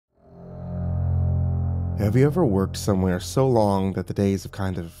Have you ever worked somewhere so long that the days have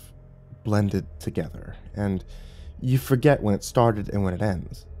kind of blended together, and you forget when it started and when it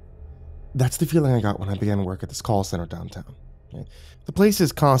ends? That's the feeling I got when I began work at this call center downtown. The place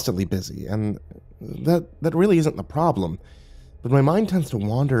is constantly busy, and that really isn't the problem, but my mind tends to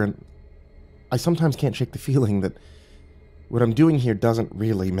wander, and I sometimes can't shake the feeling that what I'm doing here doesn't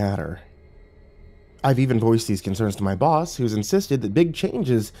really matter. I've even voiced these concerns to my boss, who's insisted that big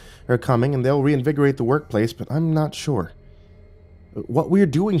changes are coming and they'll reinvigorate the workplace, but I'm not sure. What we're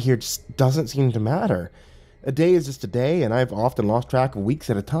doing here just doesn't seem to matter. A day is just a day, and I've often lost track of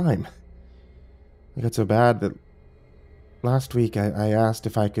weeks at a time. It got so bad that last week I asked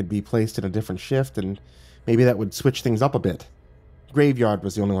if I could be placed in a different shift, and maybe that would switch things up a bit. Graveyard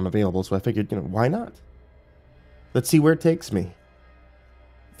was the only one available, so I figured, why not? Let's see where it takes me.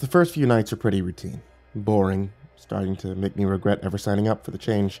 The first few nights are pretty routine. Boring, starting to make me regret ever signing up for the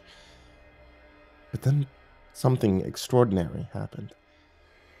change. But then something extraordinary happened.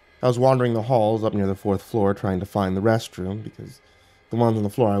 I was wandering the halls up near the 4th floor trying to find the restroom because the ones on the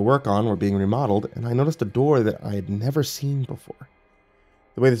floor I work on were being remodeled, and I noticed a door that I had never seen before.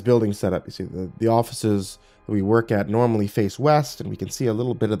 The way this building's set up, you see, the offices that we work at normally face west, and we can see a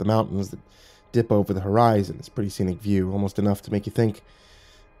little bit of the mountains that dip over the horizon. It's a pretty scenic view, almost enough to make you think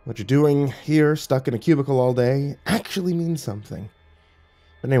what you're doing here, stuck in a cubicle all day, actually means something.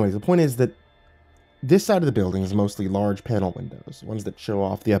 But anyways, the point is that this side of the building is mostly large panel windows, ones that show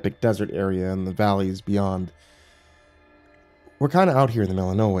off the epic desert area and the valleys beyond. We're kind of out here in the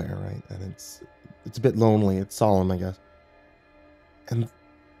middle of nowhere, right? And it's a bit lonely, it's solemn, I guess. And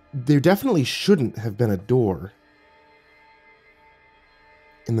there definitely shouldn't have been a door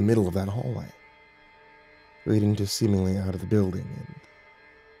in the middle of that hallway, leading to seemingly out of the building and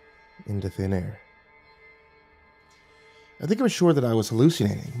into thin air. I think I'm sure that I was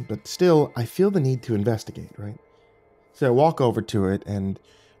hallucinating, but still, I feel the need to investigate, right? So I walk over to it and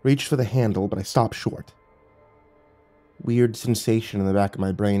reach for the handle, but I stop short. Weird sensation in the back of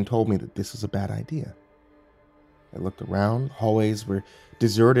my brain told me that this was a bad idea. I looked around. Hallways were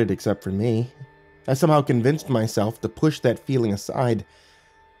deserted except for me. I somehow convinced myself to push that feeling aside,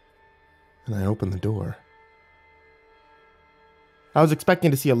 and I opened the door. I was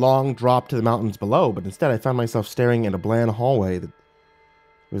expecting to see a long drop to the mountains below, but instead I found myself staring at a bland hallway that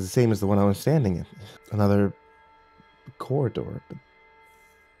was the same as the one I was standing in. Another corridor, but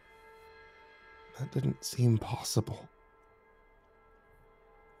that didn't seem possible.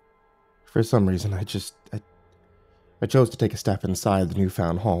 For some reason, I chose to take a step inside the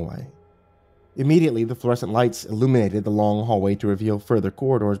newfound hallway. Immediately, the fluorescent lights illuminated the long hallway to reveal further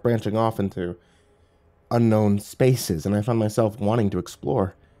corridors branching off into unknown spaces, and I found myself wanting to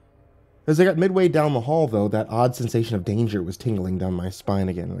explore. As I got midway down the hall, though, that odd sensation of danger was tingling down my spine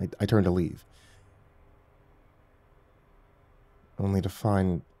again, and I turned to leave. Only to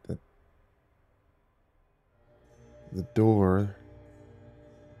find that the door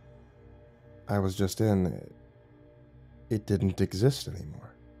I was just in, it didn't exist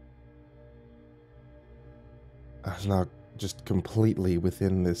anymore. I was now just completely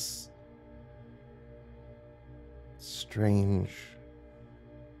within this strange,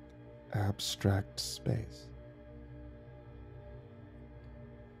 abstract space.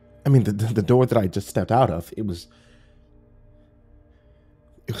 I mean, the door that I just stepped out of, it was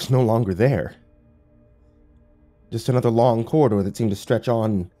no longer there. Just another long corridor that seemed to stretch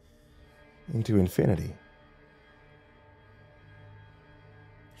on into infinity.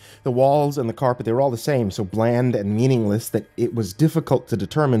 The walls and the carpet, they were all the same, so bland and meaningless that it was difficult to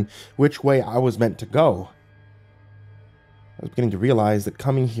determine which way I was meant to go. I was beginning to realize that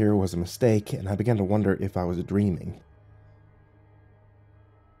coming here was a mistake, and I began to wonder if I was dreaming.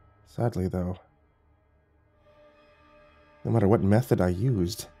 Sadly, though, no matter what method I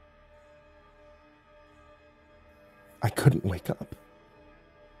used, I couldn't wake up.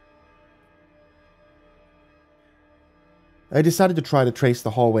 I decided to try to trace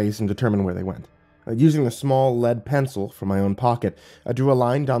the hallways and determine where they went. Using a small lead pencil from my own pocket, I drew a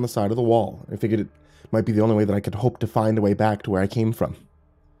line down the side of the wall. I figured it might be the only way that I could hope to find a way back to where I came from.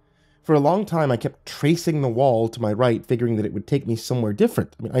 For a long time, I kept tracing the wall to my right, figuring that it would take me somewhere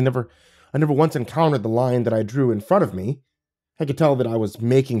different. I mean, I never once encountered the line that I drew in front of me. I could tell that I was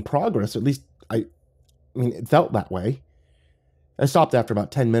making progress, or at least I mean, it felt that way. I stopped after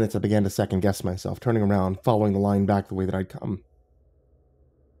about 10 minutes. I began to second-guess myself, turning around, following the line back the way that I'd come.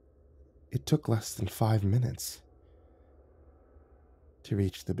 It took less than 5 minutes to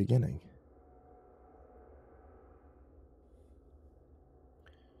reach the beginning.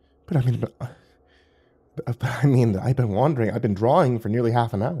 But I mean, I've been wandering, I've been drawing for nearly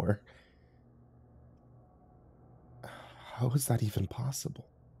half an hour. How is that even possible?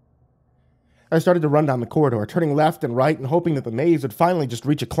 I started to run down the corridor, turning left and right and hoping that the maze would finally just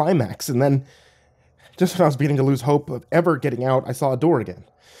reach a climax, and then, just when I was beginning to lose hope of ever getting out, I saw a door again.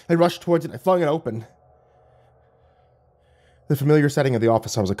 I rushed towards it, I flung it open. The familiar setting of the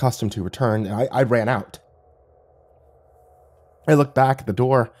office I was accustomed to returned, and I ran out. I looked back at the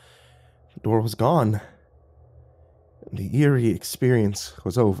door. The door was gone. And the eerie experience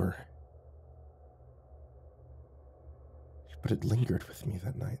was over. But it lingered with me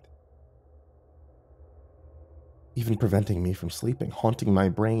that night, even preventing me from sleeping, haunting my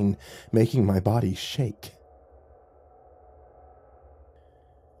brain, making my body shake.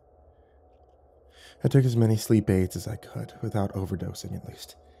 I took as many sleep aids as I could, without overdosing at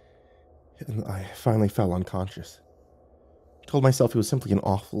least, and I finally fell unconscious. I told myself it was simply an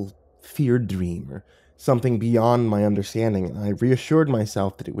awful, feared dream, or something beyond my understanding, and I reassured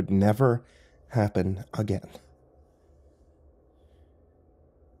myself that it would never happen again.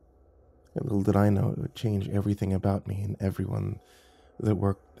 And little did I know it would change everything about me and everyone that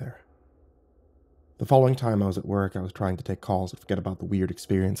worked there. The following time I was at work, I was trying to take calls and forget about the weird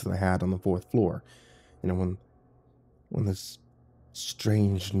experience that I had on the 4th floor. You know, when this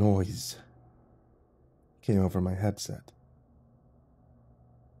strange noise came over my headset.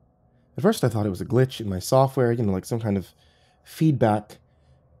 At first I thought it was a glitch in my software, like some kind of feedback,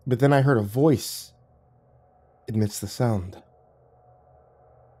 but then I heard a voice amidst the sound.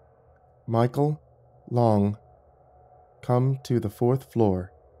 Michael Long, come to the 4th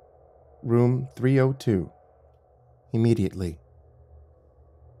floor, room 302, immediately.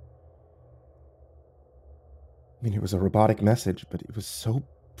 I mean, it was a robotic message, but it was so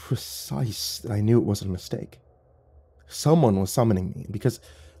precise that I knew it wasn't a mistake. Someone was summoning me, and because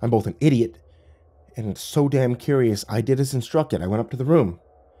I'm both an idiot and so damn curious, I did as instructed. I went up to the room.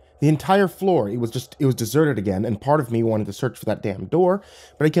 The entire floor, it was deserted again, and part of me wanted to search for that damn door,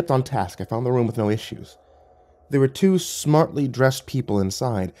 but I kept on task. I found the room with no issues. There were 2 smartly dressed people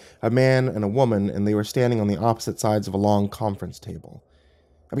inside, a man and a woman, and they were standing on the opposite sides of a long conference table.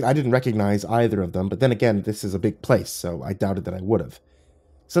 I mean, I didn't recognize either of them, but then again, this is a big place, so I doubted that I would have.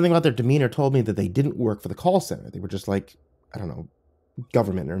 Something about their demeanor told me that they didn't work for the call center. They were just like, I don't know,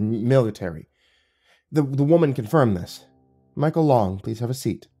 government or military. The woman confirmed this. Michael Long, please have a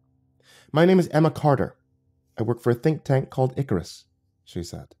seat. My name is Emma Carter. I work for a think tank called Icarus, she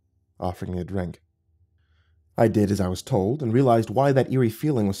said, offering me a drink. I did as I was told, and realized why that eerie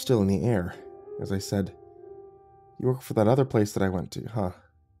feeling was still in the air. As I said, you work for that other place that I went to, huh?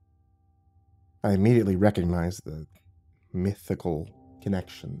 I immediately recognized the mythical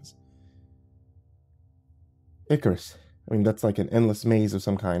connections. Icarus. I mean, that's like an endless maze of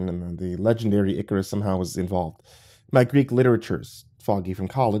some kind, and the legendary Icarus somehow was involved. My Greek literature's foggy from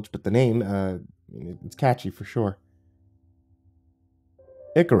college, but the name, it's catchy for sure.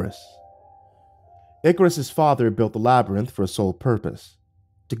 Icarus. Icarus's father built the labyrinth for a sole purpose,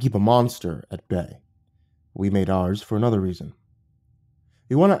 to keep a monster at bay. We made ours for another reason.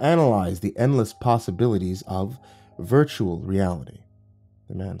 We want to analyze the endless possibilities of virtual reality,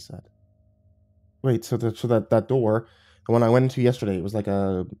 the man said. Wait, so that door, the one I went into yesterday, it was like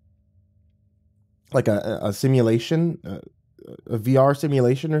a simulation, a VR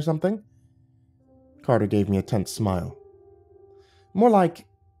simulation or something? Carter gave me a tense smile. More like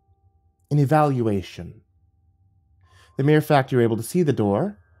an evaluation. The mere fact you're able to see the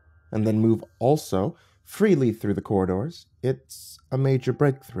door, and then move also freely through the corridors, it's a major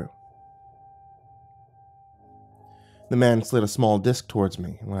breakthrough. The man slid a small disc towards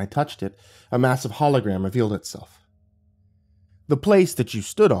me, and when I touched it, a massive hologram revealed itself. The place that you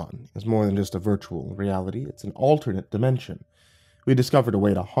stood on is more than just a virtual reality, it's an alternate dimension. We discovered a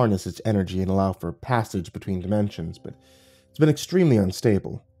way to harness its energy and allow for passage between dimensions, but it's been extremely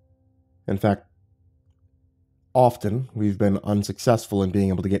unstable. In fact, often we've been unsuccessful in being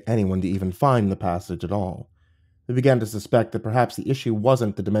able to get anyone to even find the passage at all. We began to suspect that perhaps the issue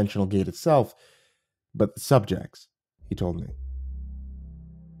wasn't the dimensional gate itself, but the subjects, he told me.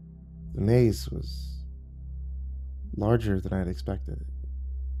 The maze was larger than I had expected.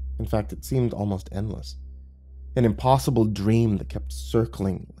 In fact, it seemed almost endless. An impossible dream that kept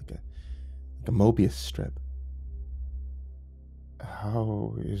circling like a Mobius strip.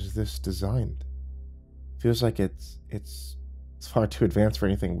 How is this designed? Feels like it's far too advanced for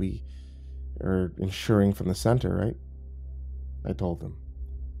anything we are ensuring from the center, right? I told them.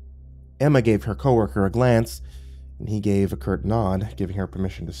 Emma gave her coworker a glance, and he gave a curt nod, giving her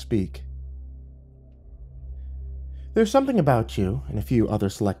permission to speak. There's something about you and a few other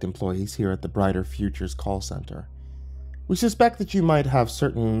select employees here at the Brighter Futures call center. We suspect that you might have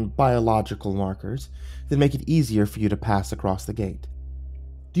certain biological markers that make it easier for you to pass across the gate.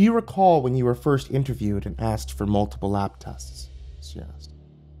 Do you recall when you were first interviewed and asked for multiple lab tests? She asked.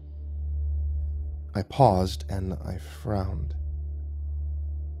 I paused and I frowned.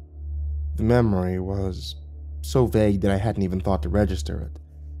 The memory was so vague that I hadn't even thought to register it.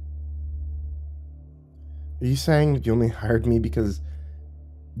 Are you saying that you only hired me because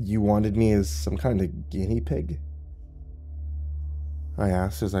you wanted me as some kind of guinea pig? I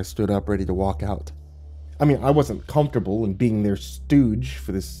asked as I stood up ready to walk out. I mean, I wasn't comfortable in being their stooge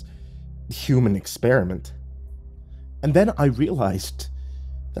for this human experiment. And then I realized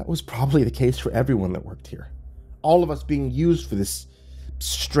that was probably the case for everyone that worked here. All of us being used for this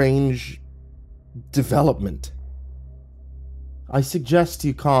strange development. I suggest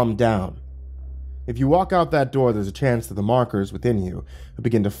you calm down. If you walk out that door, there's a chance that the markers within you will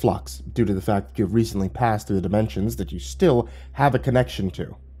begin to flux due to the fact that you've recently passed through the dimensions that you still have a connection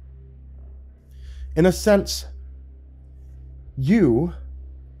to. In a sense, you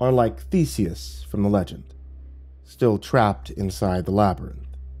are like Theseus from the legend, still trapped inside the labyrinth.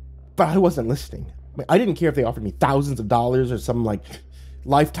 But I wasn't listening. I didn't care if they offered me thousands of dollars or some,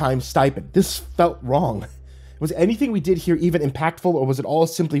 lifetime stipend. This felt wrong. Was anything we did here even impactful, or was it all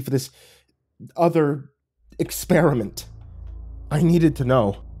simply for this other experiment? I needed to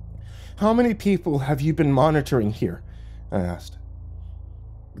know. How many people have you been monitoring here? I asked.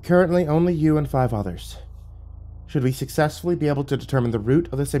 Currently, only you and 5 others. Should we successfully be able to determine the root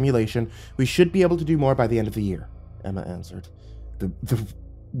of the simulation, we should be able to do more by the end of the year, Emma answered. The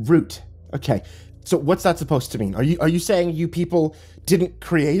root. Okay, so what's that supposed to mean? Are you saying you people didn't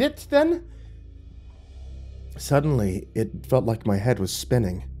create it, then? Suddenly, it felt like my head was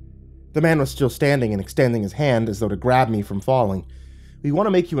spinning. The man was still standing and extending his hand as though to grab me from falling. We want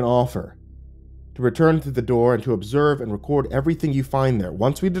to make you an offer. To return through the door and to observe and record everything you find there.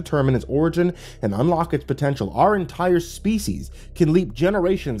 Once we determine its origin and unlock its potential, our entire species can leap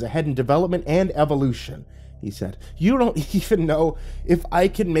generations ahead in development and evolution, he said. You don't even know if I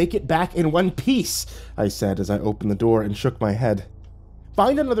can make it back in one piece, I said as I opened the door and shook my head.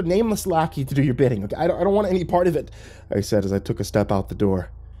 Find another nameless lackey to do your bidding, okay? I don't want any part of it, I said as I took a step out the door.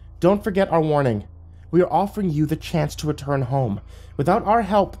 Don't forget our warning. We are offering you the chance to return home. Without our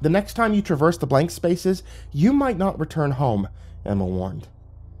help, the next time you traverse the blank spaces, you might not return home, Emma warned.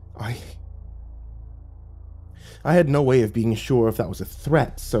 I had no way of being sure if that was a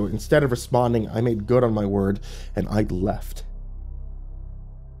threat, so instead of responding, I made good on my word, and I left.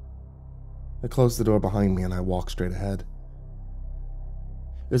 I closed the door behind me and I walked straight ahead.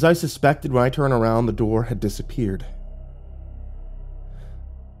 As I suspected, when I turned around, the door had disappeared.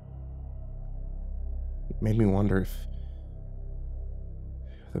 It made me wonder if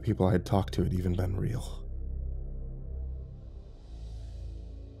the people I had talked to had even been real.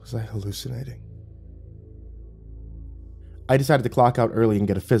 Was I hallucinating? I decided to clock out early and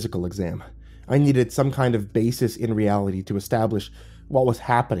get a physical exam. I needed some kind of basis in reality to establish what was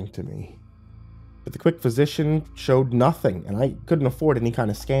happening to me. But the quick physician showed nothing, and I couldn't afford any kind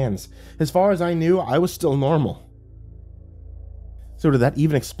of scans. As far as I knew, I was still normal. So did that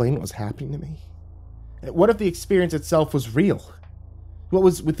even explain what was happening to me? What if the experience itself was real? What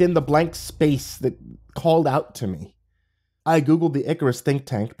was within the blank space that called out to me? I googled the Icarus think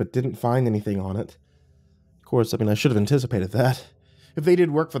tank, but didn't find anything on it. Of course, I should have anticipated that. If they did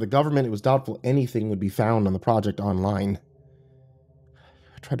work for the government, it was doubtful anything would be found on the project online.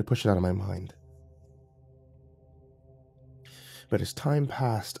 I tried to push it out of my mind. But as time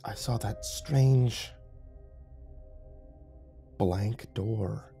passed, I saw that strange blank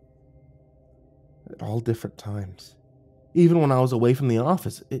door at all different times. Even when I was away from the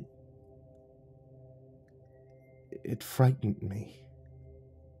office, it frightened me.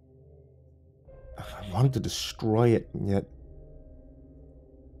 I wanted to destroy it, and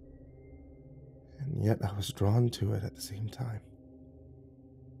yet I was drawn to it at the same time.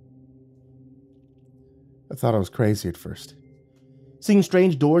 I thought I was crazy at first. Seeing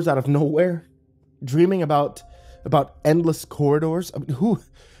strange doors out of nowhere, dreaming about endless corridors. Who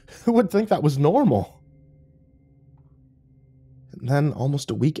would think that was normal? And then,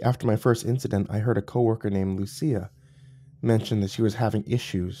 almost a week after my first incident, I heard a coworker named Lucia mention that she was having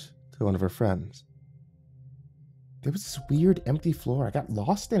issues to one of her friends. There was this weird empty floor. I got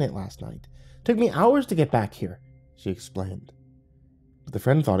lost in it last night. Took me hours to get back here, she explained. But the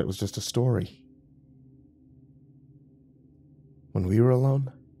friend thought it was just a story. When we were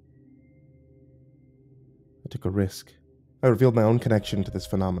alone, I took a risk. I revealed my own connection to this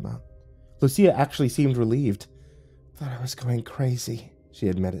phenomenon. Lucia actually seemed relieved. Thought I was going crazy, she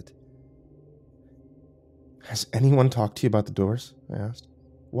admitted. Has anyone talked to you about the doors? I asked.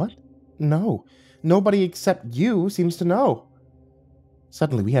 What? No. Nobody except you seems to know.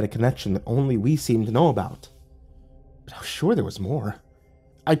 Suddenly we had a connection that only we seemed to know about. But I was sure there was more.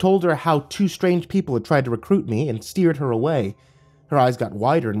 I told her how 2 strange people had tried to recruit me and steered her away. Her eyes got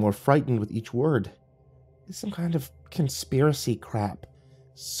wider and more frightened with each word. It's some kind of conspiracy crap.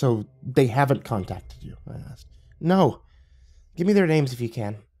 So they haven't contacted you? I asked. No. Give me their names if you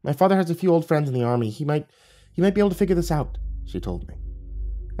can. My father has a few old friends in the army. He might be able to figure this out, she told me.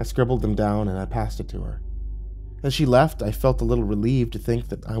 I scribbled them down and I passed it to her. As she left, I felt a little relieved to think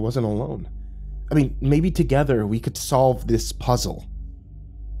that I wasn't alone. I mean, maybe together we could solve this puzzle.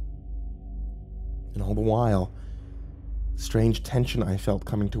 And all the while, the strange tension I felt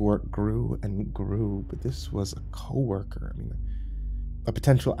coming to work grew and grew, but this was a co-worker, a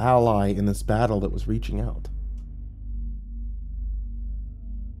potential ally in this battle that was reaching out.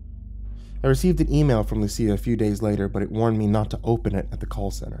 I received an email from Lucia a few days later, but it warned me not to open it at the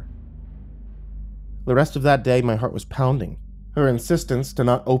call center. The rest of that day, my heart was pounding. Her insistence to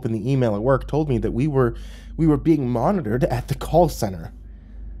not open the email at work told me that we were being monitored at the call center.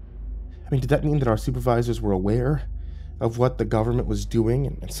 I mean, did that mean that our supervisors were aware of what the government was doing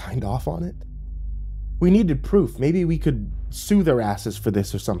and signed off on it? We needed proof. Maybe we could sue their asses for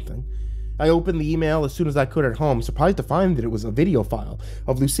this or something. I opened the email as soon as I could at home, surprised to find that it was a video file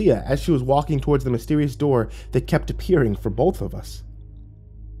of Lucia as she was walking towards the mysterious door that kept appearing for both of us.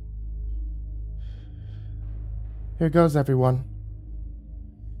 Here goes, everyone.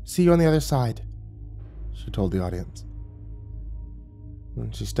 See you on the other side, she told the audience.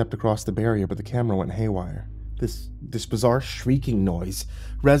 And she stepped across the barrier, but the camera went haywire. This bizarre shrieking noise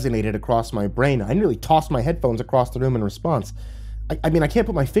resonated across my brain. I nearly tossed my headphones across the room in response. I mean, I can't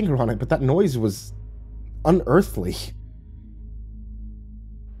put my finger on it, but that noise was unearthly.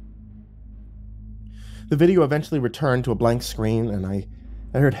 The video eventually returned to a blank screen, and I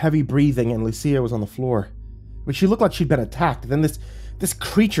heard heavy breathing, and Lucia was on the floor. But she looked like she'd been attacked. Then this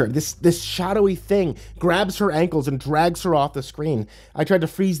creature, this shadowy thing, grabs her ankles and drags her off the screen. I tried to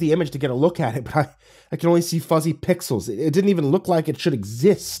freeze the image to get a look at it, but I could only see fuzzy pixels. It didn't even look like it should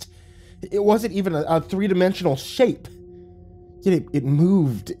exist. It wasn't even a three-dimensional shape. Yet it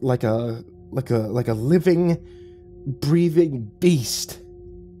moved like a living, breathing beast.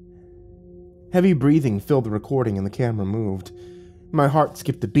 Heavy breathing filled the recording and the camera moved. My heart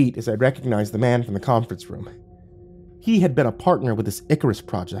skipped a beat as I recognized the man from the conference room. He had been a partner with this Icarus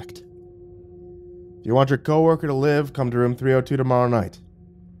project. If you want your coworker to live, come to room 302 tomorrow night.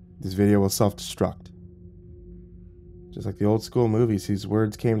 This video will self-destruct. Just like the old school movies whose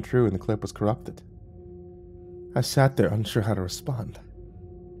words came true and the clip was corrupted. I sat there unsure how to respond.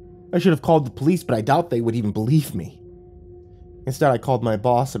 I should have called the police, but I doubt they would even believe me. Instead, I called my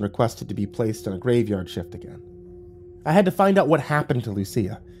boss and requested to be placed on a graveyard shift again. I had to find out what happened to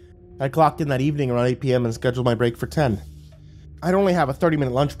Lucia. I clocked in that evening around 8 p.m. and scheduled my break for 10. I'd only have a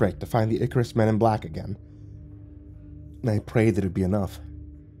 30-minute lunch break to find the Icarus men in black again. And I prayed that it'd be enough.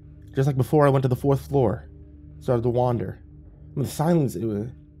 Just like before, I went to the 4th floor, started to wander. And the silence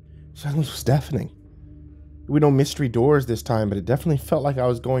was deafening. There were no mystery doors this time, but it definitely felt like I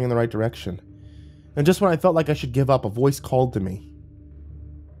was going in the right direction. And just when I felt like I should give up, a voice called to me.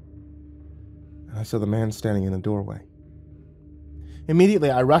 And I saw the man standing in the doorway. Immediately,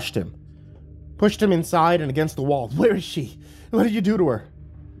 I rushed him, pushed him inside and against the wall. Where is she? What did you do to her?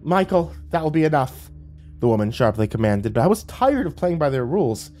 Michael, that will be enough, the woman sharply commanded, but I was tired of playing by their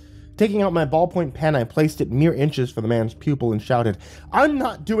rules. Taking out my ballpoint pen, I placed it mere inches for the man's pupil and shouted, I'm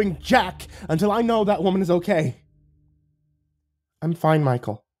not doing jack until I know that woman is okay. I'm fine,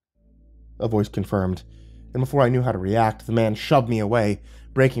 Michael, a voice confirmed, and before I knew how to react, the man shoved me away,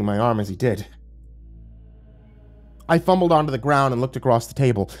 breaking my arm as he did. I fumbled onto the ground and looked across the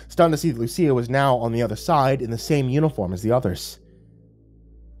table, stunned to see that Lucia was now on the other side in the same uniform as the others.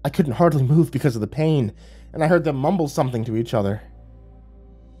 I couldn't hardly move because of the pain, and I heard them mumble something to each other.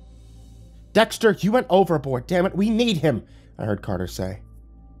 Dexter, you went overboard, damn it, we need him, I heard Carter say.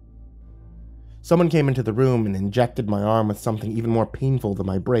 Someone came into the room and injected my arm with something even more painful than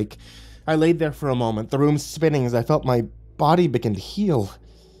my break. I laid there for a moment, the room spinning as I felt my body begin to heal.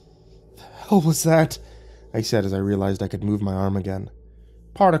 The hell was that? I said as I realized I could move my arm again.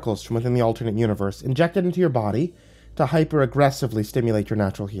 Particles from within the alternate universe, injected into your body to hyper-aggressively stimulate your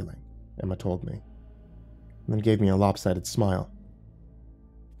natural healing, Emma told me, and then gave me a lopsided smile.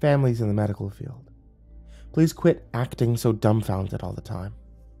 Families in the medical field, please quit acting so dumbfounded all the time.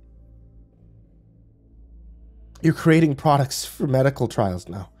 You're creating products for medical trials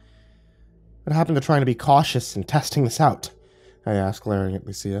now. What happened to trying to be cautious and testing this out? I asked, glaring at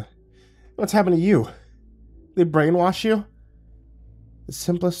Lucia. What's happened to you? They brainwash you? The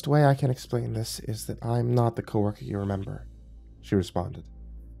simplest way I can explain this is that I'm not the coworker you remember, she responded.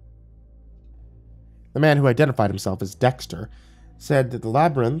 The man who identified himself as Dexter said that the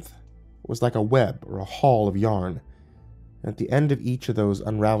labyrinth was like a web or a hall of yarn. And at the end of each of those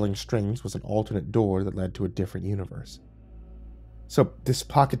unraveling strings was an alternate door that led to a different universe. So this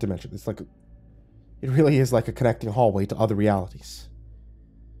pocket dimension, it really is like a connecting hallway to other realities.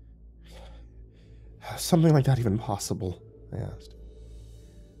 Something like that even possible? I asked.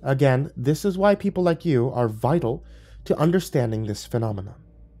 Again, this is why people like you are vital to understanding this phenomenon.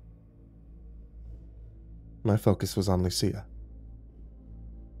 My focus was on Lucia.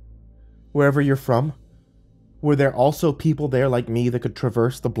 Wherever you're from, were there also people there like me that could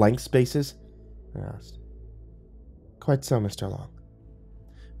traverse the blank spaces? I asked. Quite so, Mr. Long.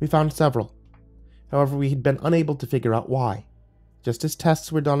 We found several. However, we had been unable to figure out why. Just as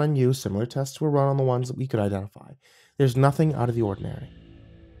tests were done on you, similar tests were run on the ones that we could identify. There's nothing out of the ordinary.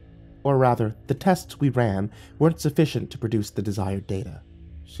 Or rather, the tests we ran weren't sufficient to produce the desired data,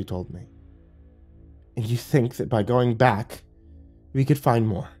 she told me. And you think that by going back, we could find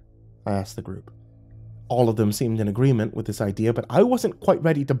more? I asked the group. All of them seemed in agreement with this idea, but I wasn't quite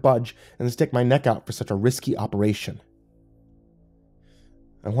ready to budge and stick my neck out for such a risky operation.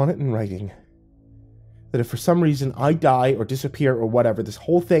 I want it in writing that if for some reason I die or disappear or whatever, this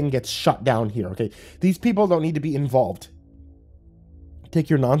whole thing gets shut down here, okay? These people don't need to be involved. Take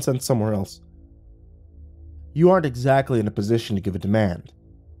your nonsense somewhere else. You aren't exactly in a position to give a demand,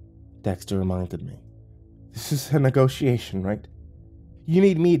 Dexter reminded me. This is a negotiation, right? You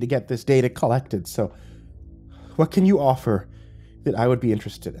need me to get this data collected, so what can you offer that I would be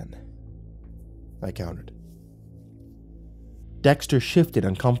interested in? I countered. Dexter shifted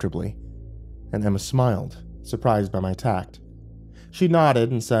uncomfortably, and Emma smiled, surprised by my tact. She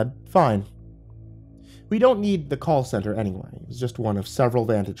nodded and said, Fine. We don't need the call center anyway. It was just one of several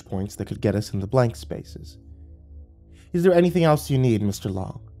vantage points that could get us in the blank spaces. Is there anything else you need, Mr.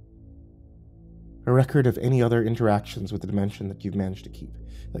 Long? A record of any other interactions with the dimension that you've managed to keep.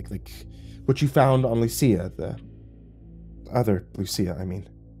 Like what you found on Lucia, the other Lucia, I mean.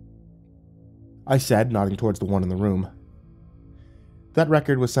 I said, nodding towards the one in the room. That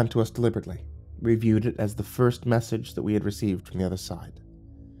record was sent to us deliberately. We viewed it as the first message that we had received from the other side.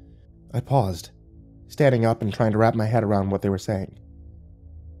 I paused, standing up and trying to wrap my head around what they were saying.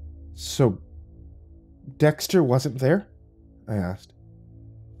 So, Dexter wasn't there? I asked.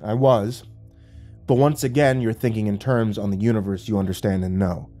 I was. But once again, you're thinking in terms on the universe you understand and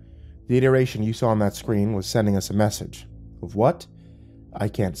know. The iteration you saw on that screen was sending us a message. Of what? I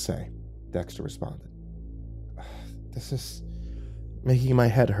can't say, Dexter responded. This is making my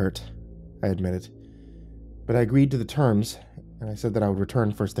head hurt, I admitted. But I agreed to the terms, and I said that I would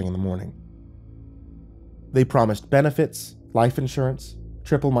return first thing in the morning. They promised benefits, life insurance,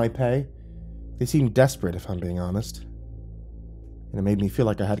 triple my pay. They seemed desperate, if I'm being honest. And it made me feel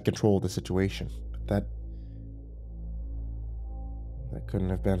like I had control of the situation. But that couldn't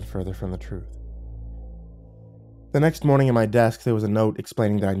have been further from the truth. The next morning at my desk, there was a note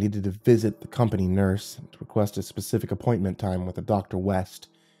explaining that I needed to visit the company nurse and to request a specific appointment time with a Dr. West.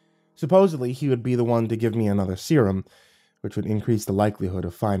 Supposedly, he would be the one to give me another serum, which would increase the likelihood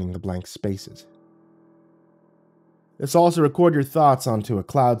of finding the blank spaces. Let's also record your thoughts onto a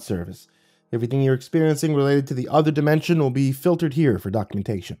cloud service. Everything you're experiencing related to the other dimension will be filtered here for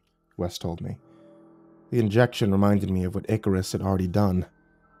documentation, West told me. The injection reminded me of what Icarus had already done.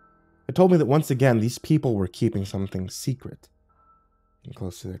 It told me that once again these people were keeping something secret and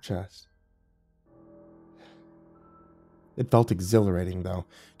close to their chest. It felt exhilarating, though,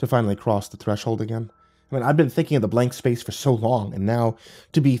 to finally cross the threshold again. I mean, I've been thinking of the blank space for so long, and now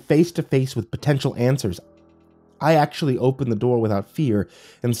to be face to face with potential answers, I actually opened the door without fear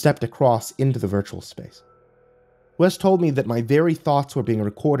and stepped across into the virtual space. Wes told me that my very thoughts were being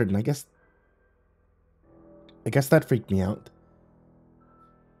recorded, and I guess that freaked me out.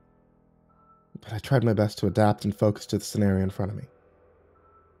 But I tried my best to adapt and focus to the scenario in front of me.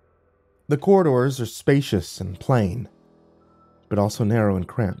 The corridors are spacious and plain, but also narrow and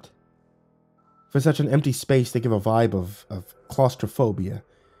cramped. For such an empty space, they give a vibe of claustrophobia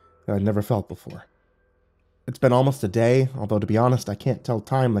that I'd never felt before. It's been almost a day, although to be honest, I can't tell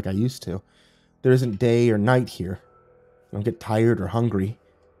time like I used to. There isn't day or night here. I don't get tired or hungry.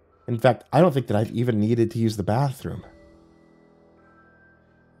 In fact, I don't think that I've even needed to use the bathroom.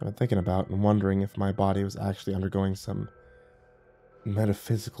 I've been thinking about and wondering if my body was actually undergoing some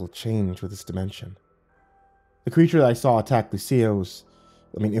metaphysical change with this dimension. The creature that I saw attack Lucia was,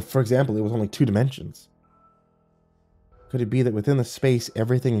 if, for example, it was only 2 dimensions. Could it be that within the space,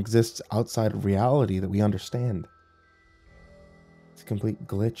 everything exists outside of reality that we understand? It's a complete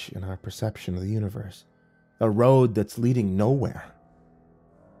glitch in our perception of the universe. A road that's leading nowhere.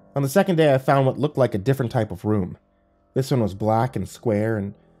 On the second day, I found what looked like a different type of room. This one was black and square,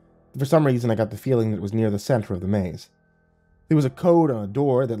 and for some reason I got the feeling that it was near the center of the maze. There was a code on a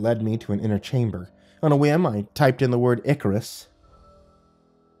door that led me to an inner chamber. On a whim, I typed in the word Icarus.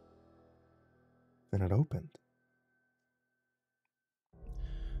 Then it opened.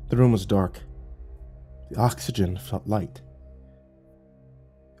 The room was dark. The oxygen felt light.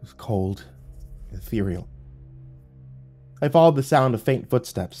 It was cold, ethereal. I followed the sound of faint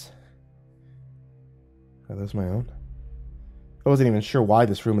footsteps. Are those my own? I wasn't even sure why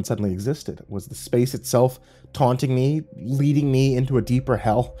this room had suddenly existed. Was the space itself taunting me, leading me into a deeper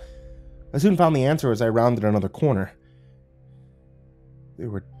hell? I soon found the answer as I rounded another corner. There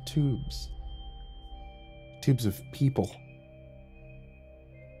were tubes. Tubes of people.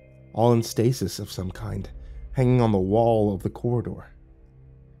 All in stasis of some kind, hanging on the wall of the corridor.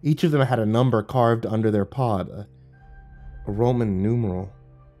 Each of them had a number carved under their pod, a Roman numeral.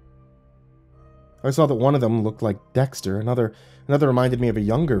 I saw that one of them looked like Dexter, another reminded me of a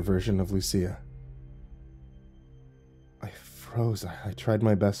younger version of Lucia. I froze. I tried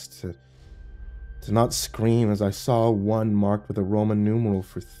my best to not scream as I saw one marked with a Roman numeral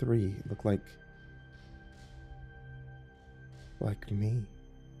for 3. It looked like me.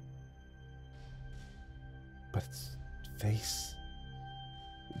 But its face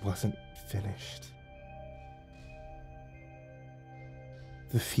wasn't finished.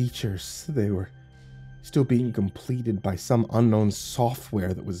 The features, they were still being completed by some unknown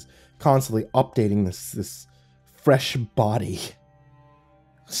software that was constantly updating this fresh body.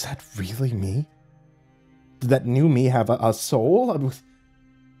 Was that really me? Did that new me have a soul?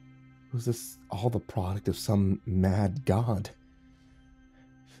 Was this all the product of some mad god?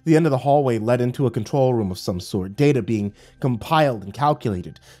 The end of the hallway led into a control room of some sort, data being compiled and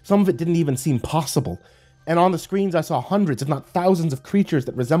calculated. Some of it didn't even seem possible. And on the screens I saw hundreds, if not thousands, of creatures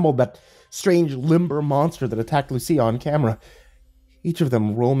that resembled that strange limber monster that attacked Lucia on camera, each of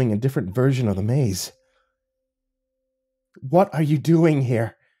them roaming a different version of the maze. "What are you doing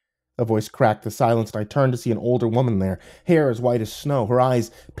here?" A voice cracked the silence, and I turned to see an older woman there, hair as white as snow, her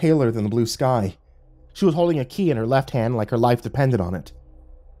eyes paler than the blue sky. She was holding a key in her left hand like her life depended on it.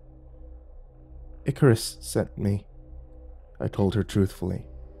 "Icarus sent me," I told her truthfully.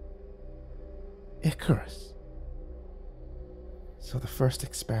 Icarus? So the first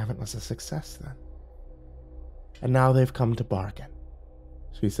experiment was a success then. "And now they've come to bargain,"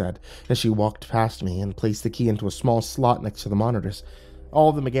 she said, as she walked past me and placed the key into a small slot next to the monitors. All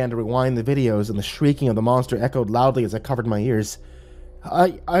of them began to rewind the videos, and the shrieking of the monster echoed loudly as I covered my ears.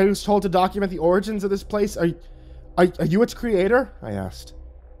 I was told to document the origins of this place. Are you its creator?" I asked.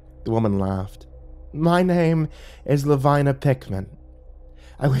 The woman laughed. "My name is Lavina Pickman.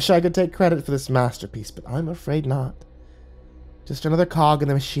 I wish I could take credit for this masterpiece, but I'm afraid not. Just another cog in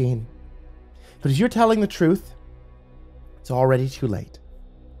the machine. But if you're telling the truth, it's already too late."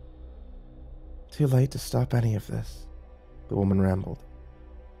 "Too late to stop any of this," the woman rambled.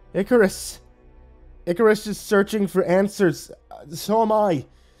 Icarus is searching for answers. So am I.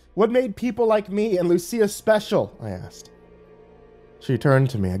 What made people like me and Lucia special?" I asked. She turned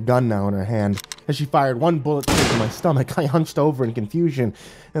to me, a gun now in her hand. As she fired one bullet straight to my stomach, I hunched over in confusion,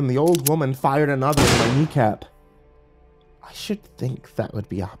 and the old woman fired another in my kneecap. "I should think that would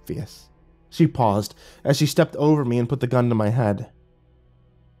be obvious." She paused as she stepped over me and put the gun to my head.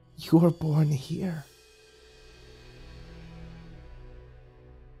 "You were born here."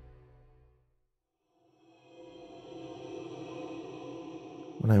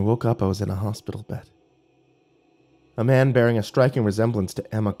 When I woke up, I was in a hospital bed. A man bearing a striking resemblance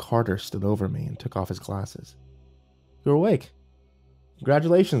to Emma Carter stood over me and took off his glasses. "You're awake.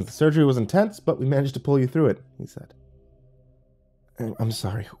 Congratulations, the surgery was intense, but we managed to pull you through it," he said. "I'm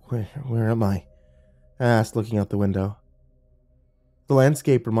sorry, where am I?" I asked, looking out the window. The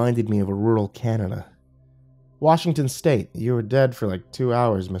landscape reminded me of a rural Canada. "Washington State. You were dead for like 2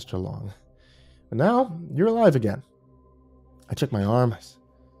 hours, Mr. Long. But now, you're alive again." I checked my arm.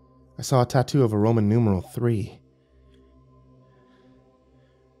 I saw a tattoo of a Roman numeral 3.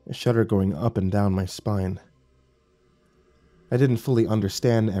 A shudder going up and down my spine. I didn't fully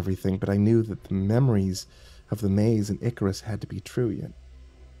understand everything, but I knew that the memories of the maze and Icarus had to be true,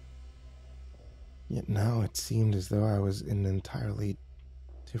 yet now it seemed as though I was in an entirely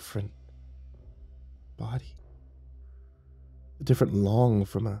different body. A different Long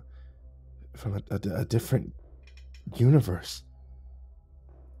from a different universe.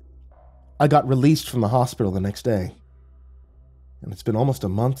 I got released from the hospital the next day. And it's been almost a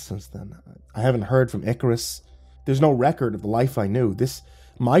month since then. I haven't heard from Icarus. There's no record of the life I knew. This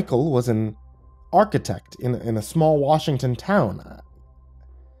Michael was an architect in a small Washington town.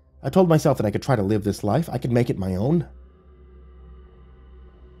 I told myself that I could try to live this life. I could make it my own.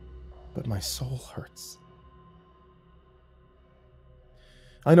 But my soul hurts.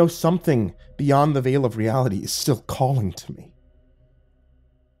 I know something beyond the veil of reality is still calling to me.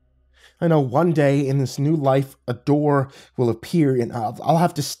 I know one day in this new life, a door will appear and I'll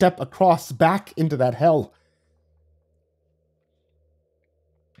have to step across back into that hell.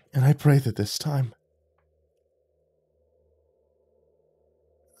 And I pray that this time,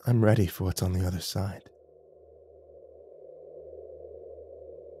 I'm ready for what's on the other side.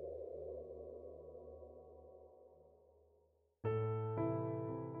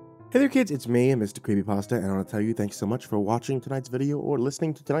 Hey there kids, it's me, MrCreepyPasta, and I want to tell you thanks so much for watching tonight's video or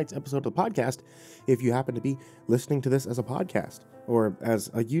listening to tonight's episode of the podcast if you happen to be listening to this as a podcast, or as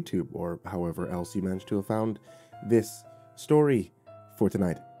a YouTube, or however else you managed to have found this story for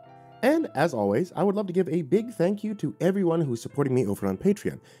tonight. And as always, I would love to give a big thank you to everyone who's supporting me over on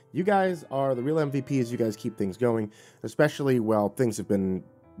Patreon. You guys are the real MVPs, you guys keep things going, especially while things have been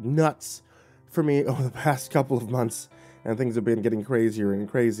nuts for me over the past couple of months. And things have been getting crazier and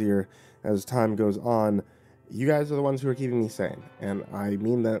crazier as time goes on. You guys are the ones who are keeping me sane. And I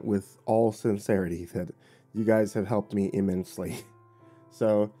mean that with all sincerity, that you guys have helped me immensely.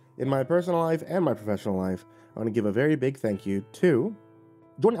 So, in my personal life and my professional life, I want to give a very big thank you to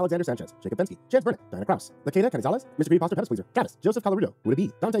Jordan Alexander Sanchez, Jakob Fenske, Chance Burnett, Diana Kraus, Lakeda Canizales, MrCreepyPasta Penis Pleaser, Caddis, Joseph Calarudo, Would It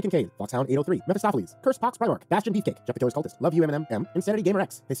Be, Dante Kincaid, Foxhound 803, Mephistopheles, Curse Pox Primarch, Bastion Beefcake, Jeff the Killer's Cultist, Love You M, Insanity Gamer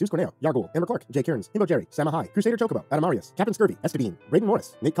X, Jesus Corneo, Yargul, Amber Clark, Jay Kearns, Himbo Jerry, Sama High, Crusader Chocobo, Atomaurus, Captain Scurvy, Estadine, Brayden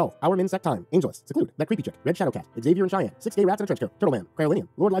Morris, Nate Cull, Our Minsect Time, Angelus, Seclude, That Creepy Chick, Red Shadow Cat, Xavier and Cheyenne, 6 Gay Rats in a Trench Coat, Turtleman, Cryolinium,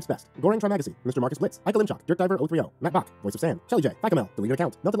 Lord Life's Best, Goring Trimagazine, Mr. Marcus Blitz, Aika Limchoc, Dirk Diver 030, Matt Bach, Voice of Sand, ChellyJay, Fikamel, Deleted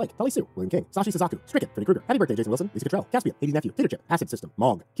Account, Melted Lake, Tully Sue, William King, Sashi Suzaku, Stricken, Freddy Krueger, Happy Birthday Jason Wilson, Lisa Cottrell, Caspian, Hades Nephew, Tater Chip, AcidSystem,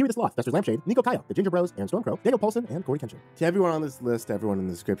 Mog, Kiri the Sloth, Fester's Lampshade, Nico Kaya, The Ginger Bros, and Stormcrow, Daniel Polson, and Corey Kenshin. To everyone on this list, everyone in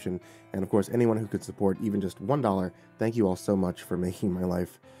the description, and of course anyone who could support even just $1, thank you all so much for making my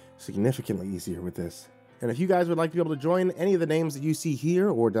life significantly easier with this. And if you guys would like to be able to join any of the names that you see here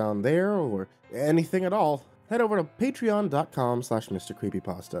or down there or anything at all, head over to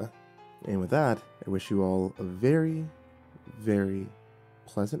patreon.com/MrCreepyPasta. And with that, I wish you all a very, very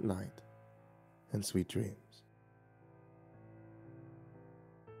pleasant night and sweet dreams.